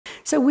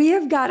So we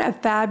have got a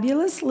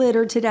fabulous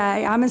litter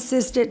today. I'm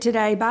assisted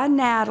today by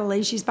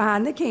Natalie. She's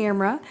behind the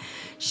camera.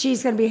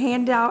 She's going to be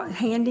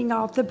handing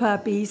off the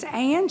puppies,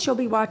 and she'll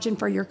be watching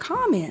for your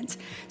comments.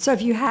 So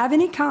if you have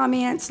any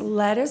comments,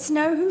 let us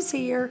know who's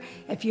here.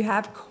 If you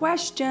have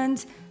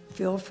questions,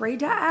 feel free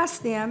to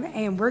ask them,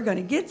 and we're going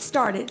to get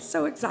started.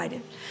 So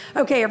excited.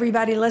 Okay,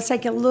 everybody, let's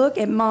take a look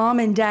at Mom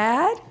and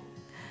Dad.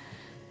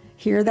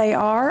 Here they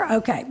are.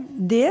 Okay,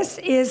 this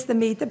is the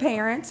Meet the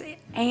Parents.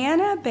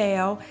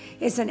 Annabelle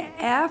is an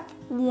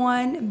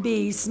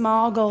F1B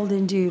small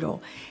golden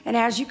doodle. And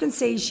as you can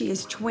see, she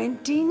is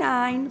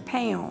 29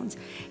 pounds.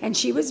 And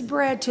she was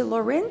bred to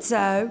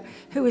Lorenzo,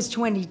 who is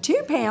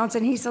 22 pounds,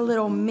 and he's a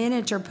little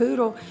miniature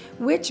poodle,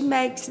 which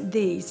makes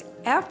these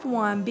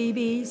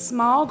F1BB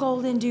small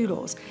golden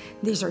doodles.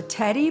 These are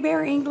teddy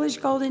bear English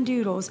golden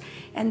doodles,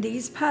 and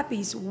these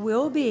puppies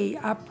will be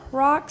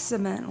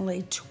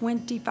approximately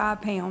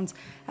 25 pounds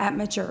at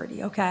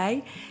maturity,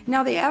 okay?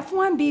 Now the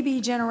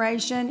F1BB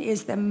generation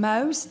is the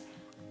most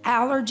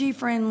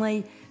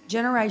allergy-friendly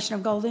generation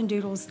of golden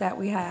doodles that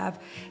we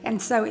have.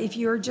 And so if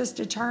you're just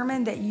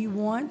determined that you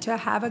want to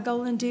have a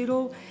golden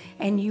doodle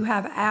and you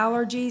have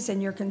allergies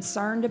and you're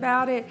concerned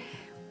about it,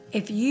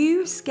 if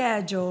you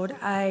scheduled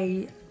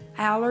a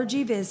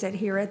allergy visit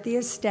here at the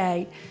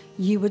estate,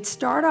 you would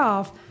start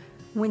off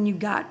when you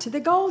got to the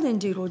golden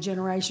doodle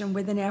generation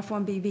with an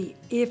F1BB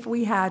if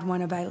we had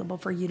one available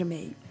for you to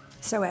meet.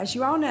 So as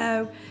you all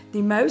know,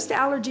 the most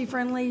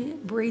allergy-friendly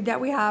breed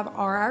that we have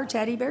are our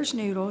teddy bear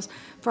schnoodles.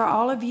 For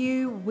all of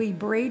you, we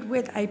breed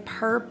with a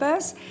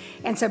purpose.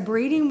 And so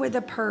breeding with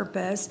a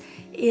purpose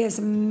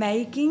is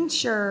making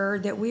sure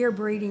that we are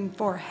breeding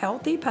for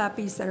healthy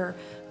puppies that are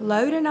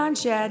low to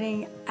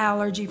non-shedding,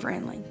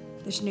 allergy-friendly.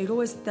 The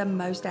schnoodle is the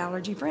most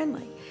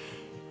allergy-friendly.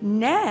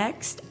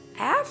 Next,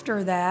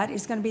 after that,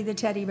 is going to be the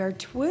teddy bear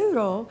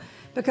twoodle,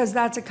 because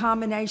that's a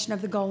combination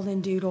of the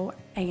golden doodle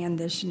and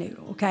the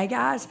schnoodle. Okay,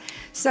 guys?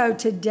 So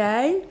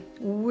today,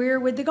 we're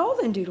with the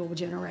golden doodle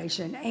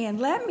generation. And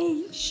let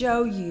me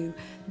show you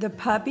the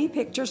puppy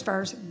pictures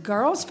first.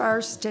 Girls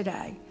first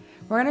today.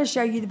 We're going to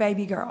show you the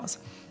baby girls.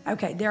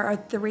 Okay, there are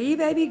 3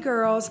 baby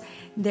girls.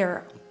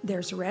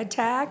 There's red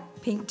tag,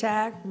 pink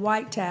tag,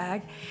 white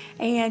tag,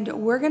 and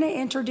we're going to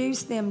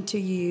introduce them to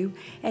you,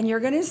 and you're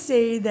going to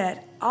see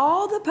that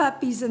all the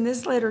puppies in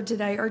this litter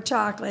today are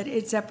chocolate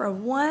except for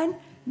one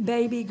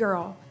baby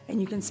girl, and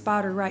you can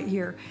spot her right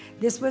here.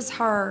 This was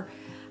her,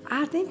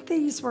 I think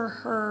these were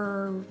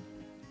her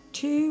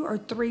 2 or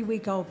 3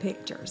 week old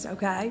pictures,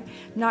 okay?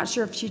 Not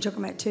sure if she took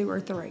them at 2 or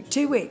 3.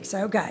 2 weeks,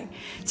 okay.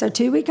 So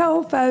 2 week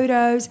old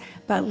photos,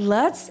 but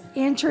let's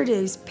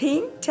introduce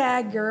Pink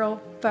Tag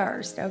Girl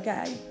first,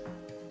 okay?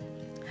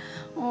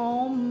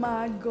 Oh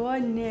my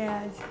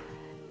goodness.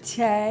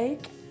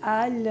 Take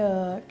a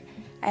look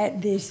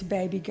at this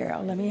baby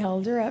girl. Let me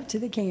hold her up to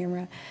the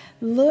camera.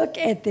 Look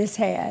at this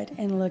head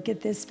and look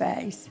at this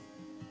face.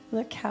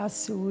 Look how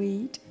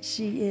sweet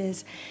she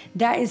is.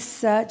 That is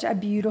such a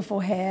beautiful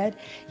head.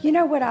 You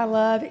know what I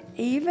love?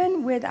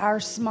 Even with our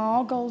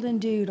small golden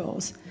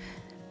doodles,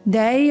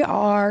 they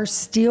are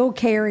still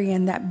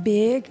carrying that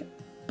big,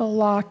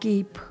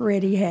 blocky,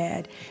 pretty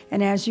head.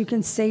 And as you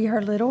can see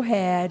her little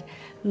head,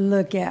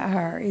 look at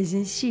her.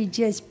 Isn't she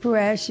just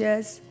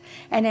precious?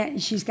 And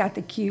she's got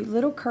the cute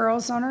little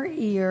curls on her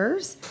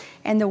ears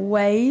and the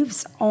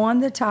waves on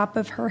the top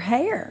of her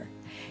hair.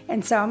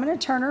 And so I'm going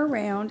to turn her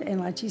around and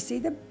let you see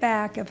the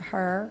back of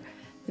her.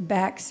 The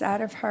back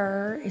side of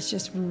her is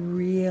just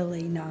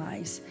really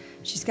nice.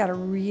 She's got a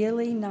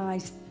really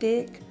nice,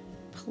 thick,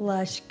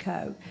 plush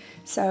coat.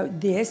 So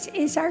this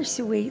is our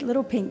sweet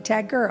little pink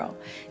tag girl.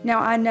 Now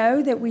I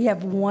know that we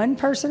have one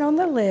person on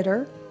the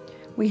litter.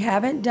 We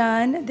haven't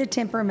done the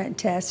temperament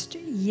test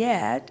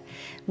yet.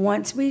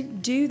 Once we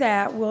do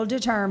that, we'll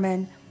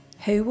determine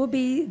who will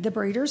be the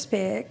breeder's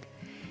pick,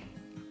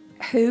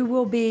 who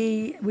will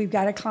be, we've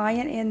got a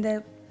client in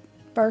the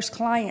first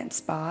client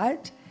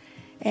spot,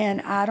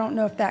 and I don't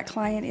know if that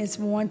client is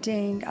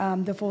wanting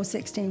the full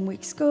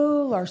 16-week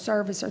school or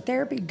service or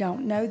therapy.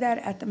 Don't know that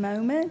at the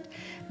moment,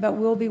 but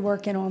we'll be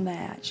working on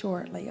that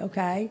shortly,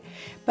 okay?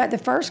 But the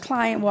first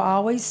client will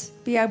always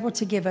be able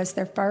to give us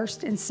their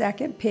first and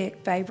second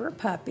pick favorite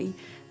puppy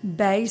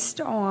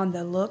based on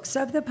the looks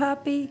of the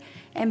puppy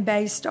and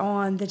based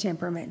on the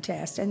temperament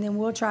test. And then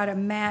we'll try to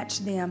match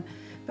them,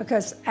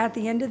 because at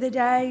the end of the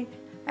day,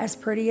 as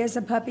pretty as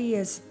a puppy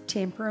is,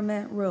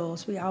 temperament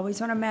rules. We always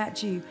want to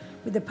match you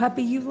with the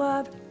puppy you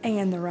love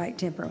and the right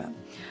temperament.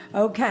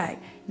 Okay,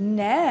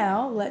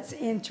 now let's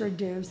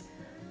introduce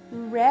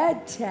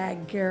Red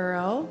Tag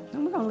Girl.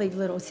 And we're going to leave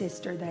little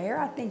sister there.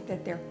 I think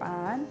that they're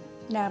fine.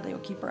 Natalie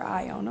will keep her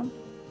eye on them.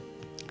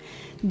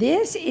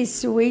 This is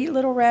sweet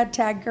little Red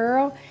Tag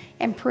Girl,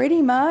 and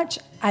pretty much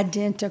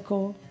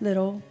identical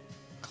little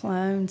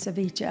clones of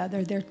each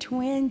other. They're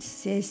twin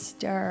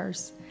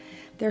sisters.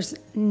 There's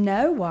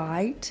no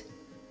white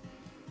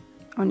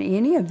on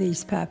any of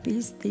these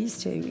puppies,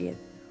 these two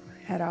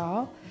at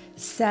all.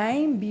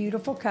 Same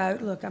beautiful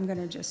coat. Look, I'm going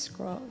to just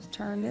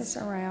turn this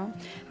around.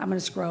 I'm going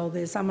to scroll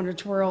this. I'm going to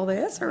twirl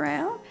this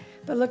around.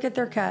 But look at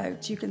their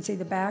coats. You can see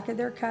the back of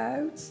their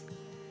coats.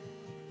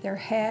 Their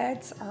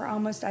heads are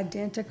almost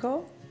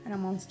identical. And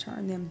I'm going to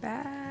turn them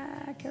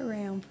back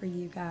around for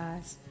you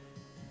guys.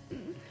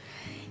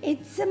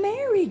 It's a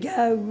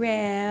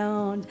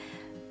merry-go-round.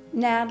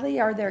 Natalie,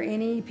 are there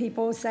any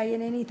people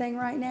saying anything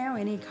right now?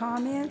 Any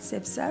comments?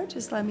 If so,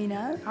 just let me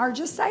know. Or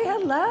just say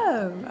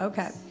hello.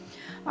 Okay.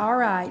 All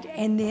right.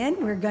 And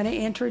then we're going to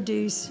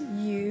introduce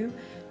you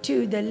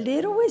to the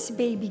littlest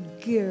baby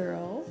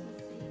girl.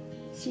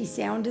 She's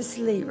sound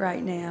asleep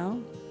right now.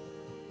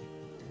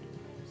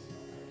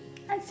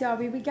 Hi,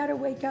 Shelby. We got to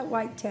wake up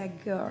White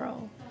Tag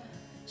Girl.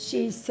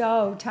 She's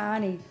so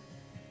tiny.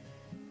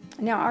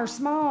 Now, our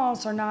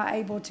smalls are not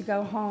able to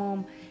go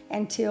home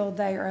until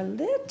they are a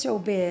little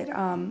bit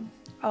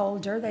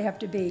older. They have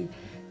to be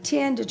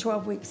 10 to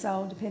 12 weeks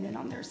old, depending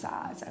on their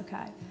size,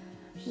 okay?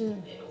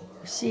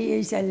 She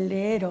is a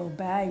little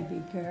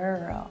baby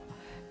girl.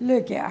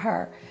 Look at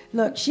her.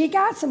 Look, she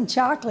got some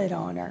chocolate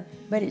on her,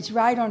 but it's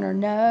right on her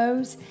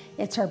nose.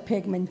 It's her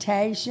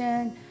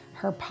pigmentation,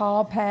 her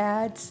paw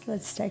pads.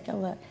 Let's take a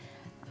look.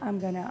 I'm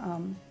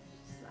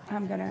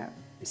gonna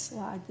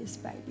slide this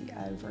baby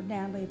over.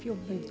 Natalie, if you'll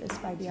move this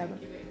baby over.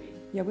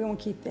 Yeah, we want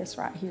to keep this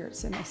right here.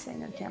 It's in the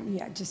center camera.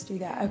 Yeah, just do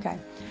that. Okay.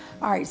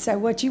 All right, so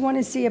what you want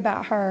to see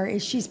about her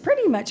is she's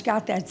pretty much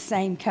got that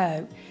same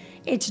coat.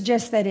 It's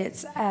just that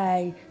it's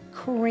a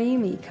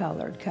creamy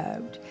colored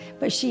coat.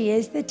 But she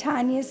is the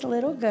tiniest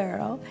little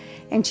girl,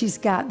 and she's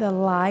got the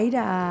light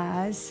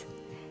eyes,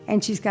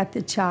 and she's got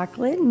the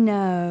chocolate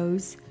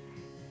nose,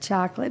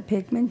 chocolate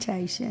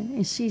pigmentation.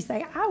 And she's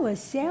like, I was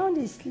sound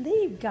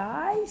asleep,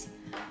 guys.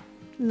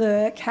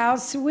 Look how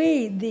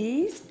sweet.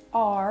 These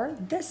are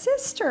the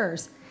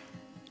sisters,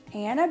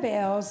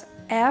 Annabelle's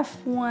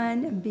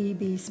F1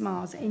 BB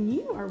Smalls. And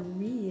you are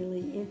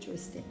really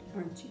interested,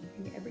 aren't you,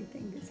 in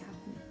everything that's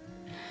happening?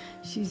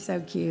 She's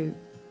so cute.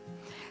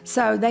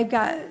 So they've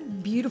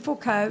got beautiful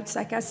coats.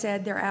 Like I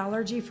said, they're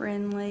allergy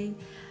friendly.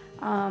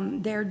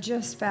 They're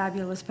just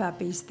fabulous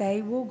puppies.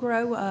 They will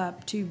grow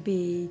up to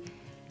be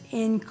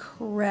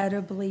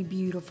incredibly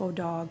beautiful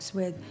dogs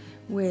with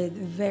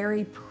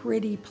very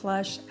pretty,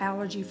 plush,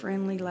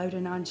 allergy-friendly, low to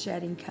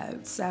non-shedding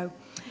coats. So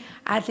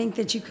I think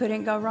that you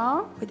couldn't go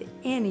wrong with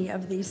any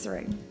of these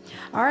three.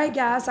 All right,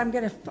 guys, I'm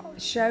going to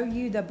show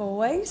you the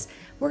boys.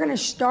 We're going to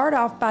start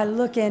off by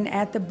looking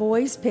at the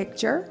boys'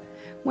 picture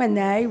when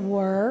they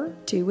were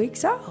 2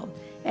 weeks old.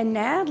 And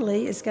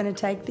Natalie is going to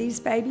take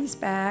these babies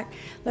back.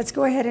 Let's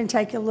go ahead and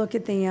take a look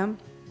at them.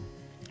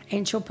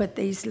 And she'll put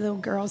these little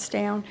girls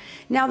down.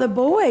 Now the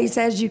boys,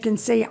 as you can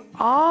see,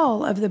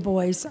 all of the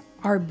boys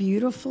are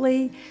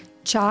beautifully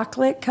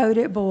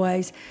chocolate-coated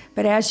boys.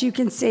 But as you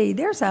can see,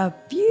 there's a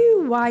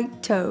few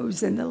white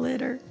toes in the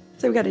litter.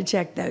 So we've got to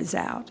check those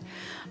out.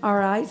 All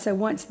right, so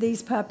once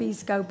these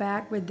puppies go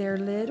back with their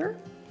litter,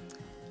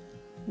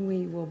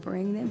 we will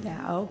bring them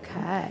down.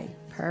 Okay,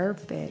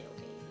 perfect.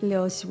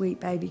 Little sweet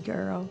baby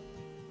girl.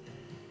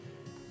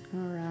 All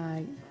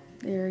right,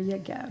 there you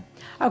go.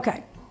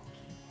 Okay.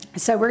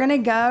 So we're going to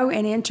go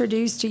and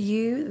introduce to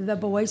you the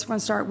boys. We're going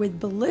to start with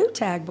Blue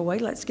Tag Boy.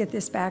 Let's get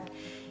this back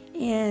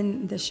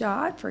in the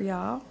shot for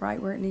y'all,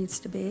 right where it needs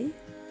to be.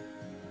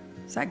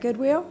 Is that good,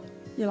 Will?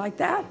 You like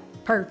that?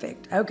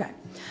 Perfect. Okay.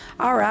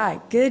 All right.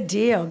 Good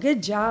deal.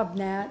 Good job,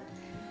 Nat.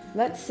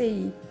 Let's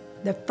see.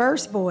 The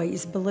first boy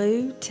is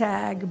Blue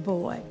Tag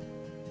Boy.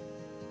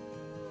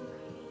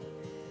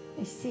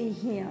 I see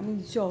him.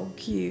 He's so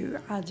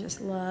cute. I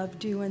just love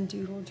doing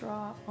Doodle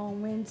Drop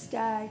on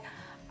Wednesday.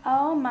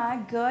 Oh my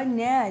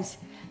goodness.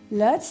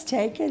 Let's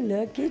take a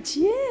look at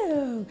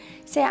you.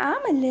 See,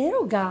 I'm a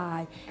little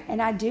guy,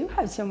 and I do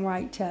have some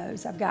white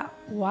toes. I've got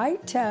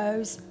white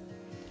toes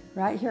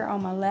right here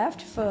on my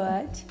left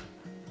foot,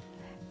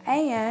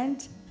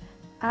 and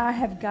I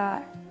have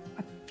got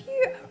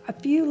a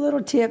few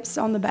little tips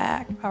on the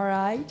back, all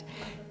right?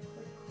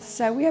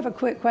 So we have a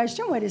quick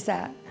question. What is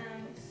that?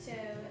 So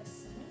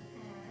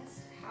someone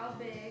asked, how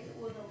big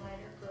will the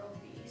lighter girl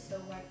be? So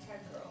White Tag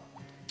Girl.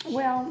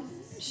 Well,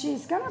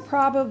 she's going to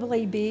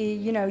probably be,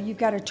 you know, you've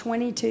got a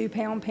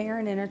 22-pound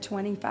parent and a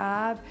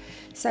 25.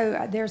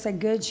 So there's a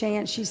good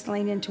chance she's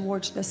leaning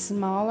towards the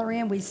smaller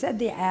end. We said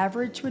the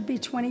average would be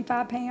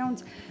 25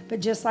 pounds,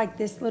 but just like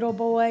this little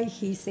boy,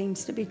 he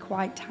seems to be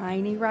quite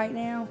tiny right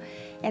now.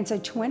 And so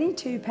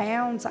 22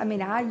 pounds, I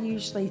mean, I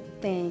usually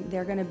think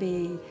they're going to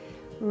be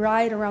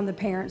right around the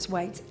parents'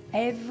 weights.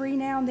 Every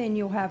now and then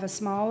you'll have a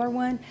smaller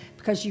one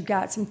because you've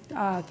got some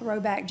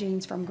throwback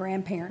genes from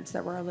grandparents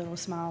that were a little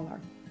smaller.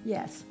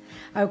 Yes.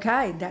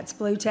 Okay, that's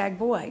Blue Tag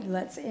Boy.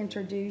 Let's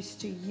introduce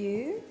to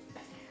you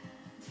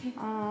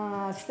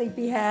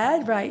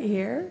Sleepyhead right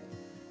here.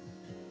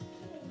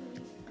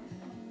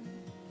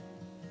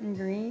 And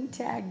Green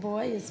Tag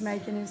Boy is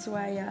making his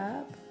way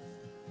up.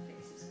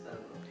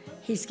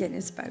 He's getting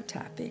his bow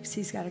tie fixed.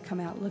 He's got to come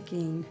out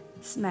looking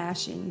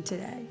smashing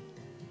today.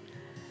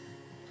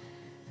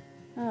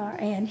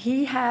 And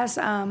he has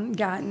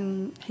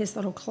gotten his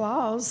little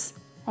claws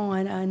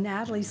on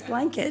Natalie's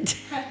blanket.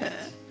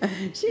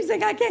 She's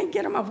like, I can't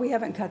get them off. We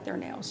haven't cut their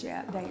nails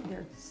yet.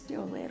 They're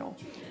still little.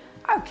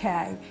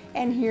 Okay,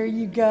 and here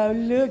you go.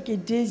 Look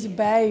at this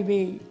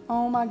baby.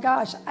 Oh my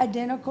gosh,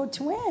 identical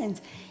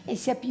twins,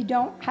 except you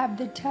don't have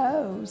the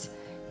toes.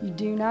 You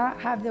do not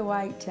have the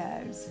white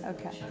toes.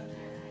 Okay.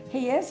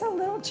 He is a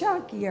little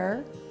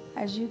chunkier,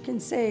 as you can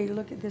see.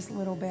 Look at this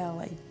little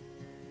belly.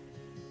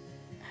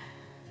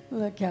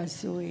 Look how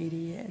sweet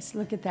he is.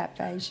 Look at that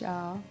face,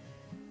 y'all.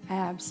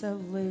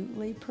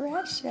 Absolutely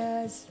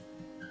precious.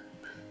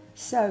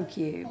 So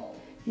cute.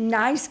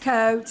 Nice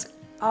coats.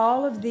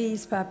 All of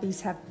these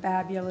puppies have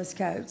fabulous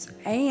coats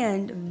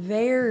and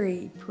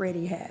very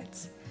pretty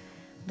heads.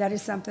 That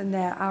is something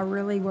that I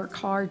really work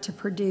hard to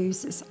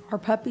produce, is our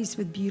puppies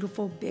with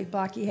beautiful big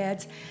blocky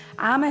heads.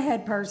 I'm a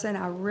head person.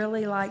 I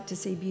really like to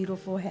see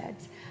beautiful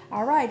heads.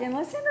 All right, and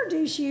let's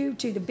introduce you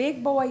to the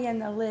big boy in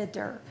the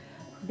litter.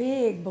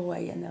 Big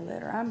boy in the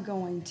litter. I'm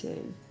going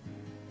to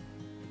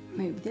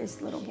move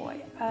this little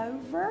boy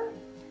over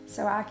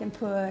so I can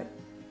put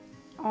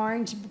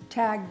orange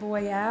tag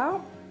boy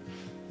out.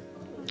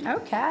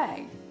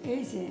 Okay,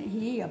 isn't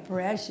he a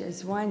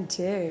precious one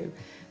too?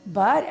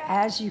 But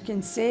as you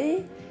can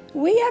see,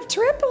 we have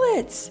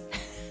triplets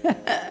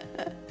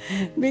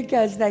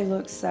because they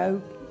look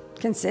so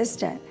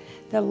consistent.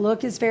 The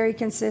look is very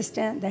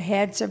consistent. The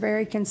heads are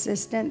very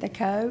consistent, the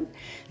coat.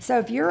 So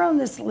if you're on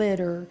this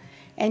litter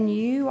and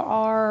you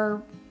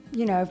are,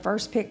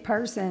 first pick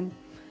person,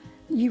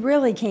 you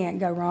really can't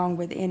go wrong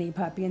with any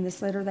puppy in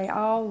this litter. They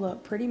all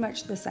look pretty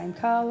much the same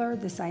color,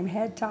 the same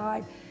head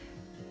type,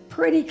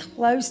 pretty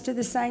close to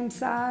the same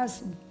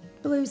size.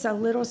 Blue's a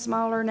little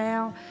smaller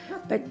now,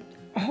 but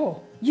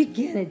oh, you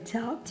gonna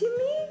talk to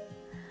me?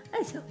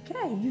 That's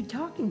okay, you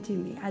talking to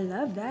me. I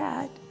love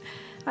that.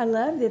 I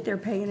love that they're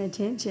paying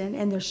attention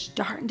and they're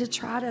starting to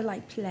try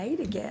to play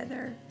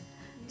together.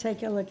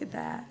 Take a look at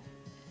that.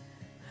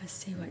 Let's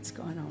see what's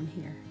going on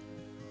here.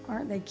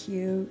 Aren't they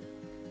cute?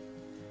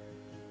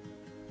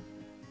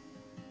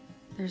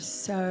 They're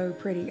so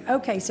pretty.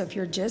 Okay, so if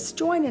you're just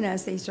joining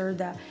us, these are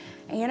the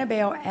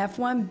Annabelle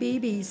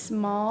F1BB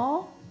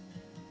small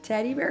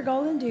teddy bear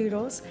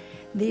Goldendoodles.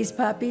 These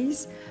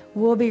puppies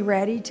will be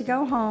ready to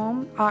go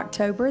home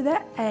October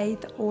the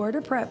 8th or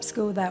to prep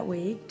school that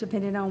week,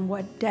 depending on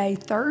what day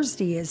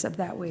Thursday is of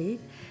that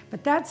week.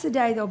 But that's the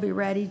day they'll be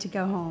ready to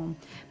go home.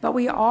 But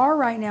we are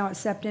right now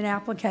accepting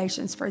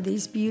applications for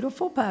these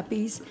beautiful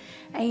puppies.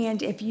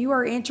 And if you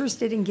are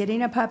interested in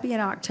getting a puppy in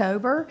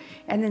October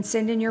and then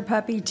sending your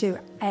puppy to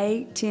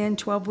 8, 10,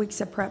 12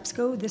 weeks of prep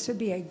school, this would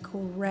be a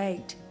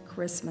great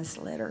Christmas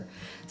litter.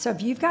 So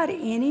if you've got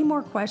any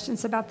more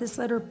questions about this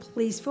litter,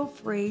 please feel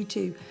free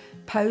to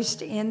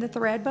post in the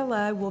thread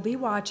below. We'll be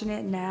watching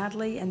it.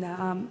 Natalie and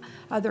the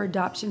other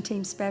adoption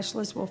team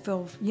specialists will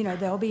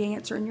they'll be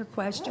answering your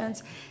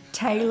questions.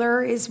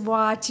 Taylor is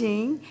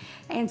watching,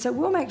 and so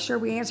we'll make sure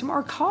we answer them,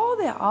 or call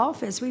the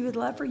office. We would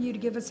love for you to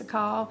give us a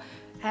call,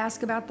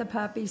 ask about the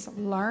puppies,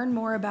 learn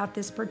more about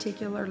this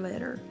particular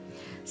litter.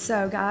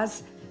 So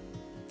guys,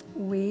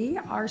 we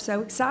are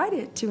so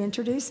excited to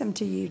introduce them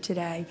to you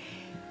today.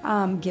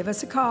 Give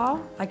us a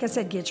call. Like I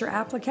said, get your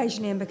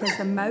application in, because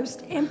the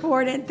most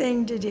important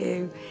thing to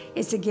do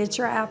is to get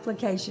your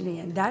application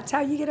in. That's how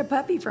you get a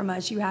puppy from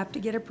us. You have to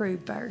get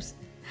approved first.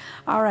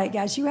 All right,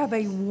 guys, you have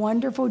a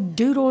wonderful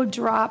Doodle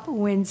Drop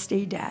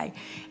Wednesday day.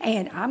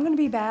 And I'm going to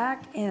be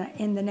back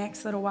in the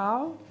next little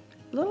while,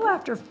 a little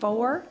after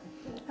 4.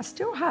 I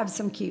still have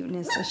some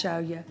cuteness to show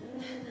you.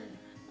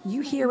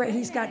 You hear what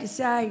he's got to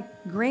say.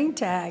 Green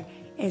Tag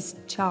is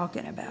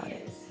talking about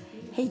it.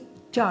 He's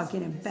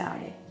talking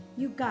about it.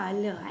 You got a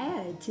little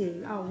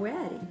attitude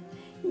already.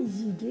 Yes,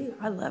 you do.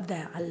 I love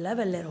that. I love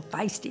a little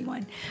feisty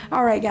one.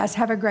 All right, guys,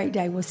 have a great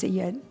day. We'll see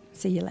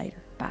you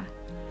later. Bye.